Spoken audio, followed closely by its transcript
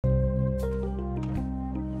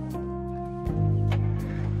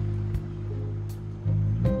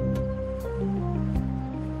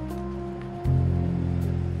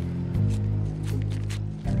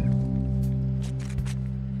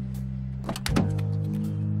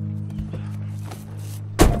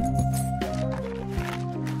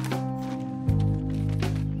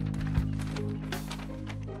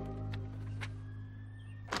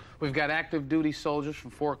We've got active duty soldiers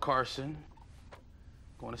from Fort Carson.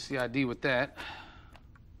 Going to CID with that.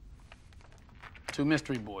 2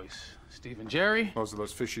 mystery boys, Steve and Jerry. Those are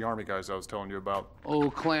those fishy army guys I was telling you about.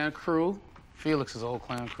 Old clan crew. Felix's old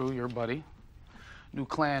clan crew, your buddy. New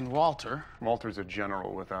clan, Walter. Walter's a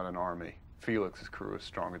general without an army. Felix's crew is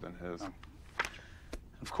stronger than his.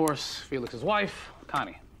 Of course, Felix's wife,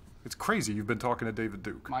 Connie. It's crazy you've been talking to David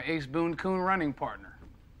Duke. My Ace Boone Coon running partner.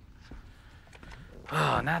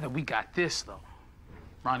 Oh, now that we got this, though.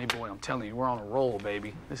 Ronnie boy, I'm telling you, we're on a roll,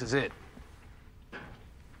 baby. This is it.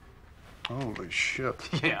 Holy shit.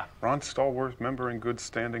 Yeah. Ron Stallworth, member in good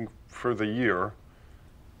standing for the year.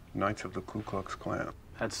 Knights of the Ku Klux Klan.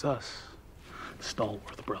 That's us.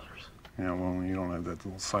 Stallworth brothers. Yeah, well, you don't have that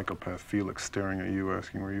little psychopath Felix staring at you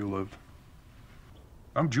asking where you lived.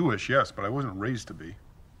 I'm Jewish, yes, but I wasn't raised to be.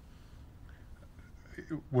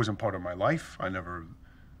 It wasn't part of my life. I never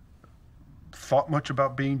thought much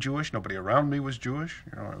about being Jewish. Nobody around me was Jewish.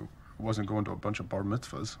 You know, I wasn't going to a bunch of bar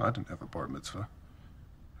mitzvahs. I didn't have a bar mitzvah.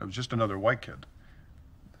 I was just another white kid.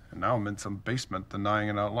 And now I'm in some basement denying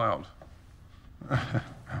it out loud. I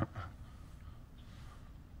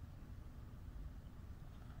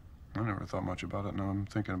never thought much about it. Now I'm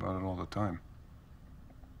thinking about it all the time.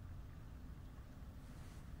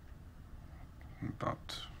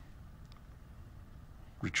 About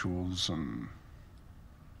rituals and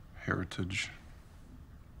heritage.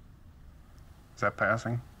 Is that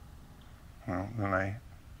passing? Well, then I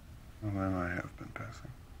have been passing.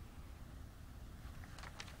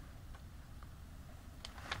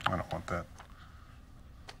 I don't want that.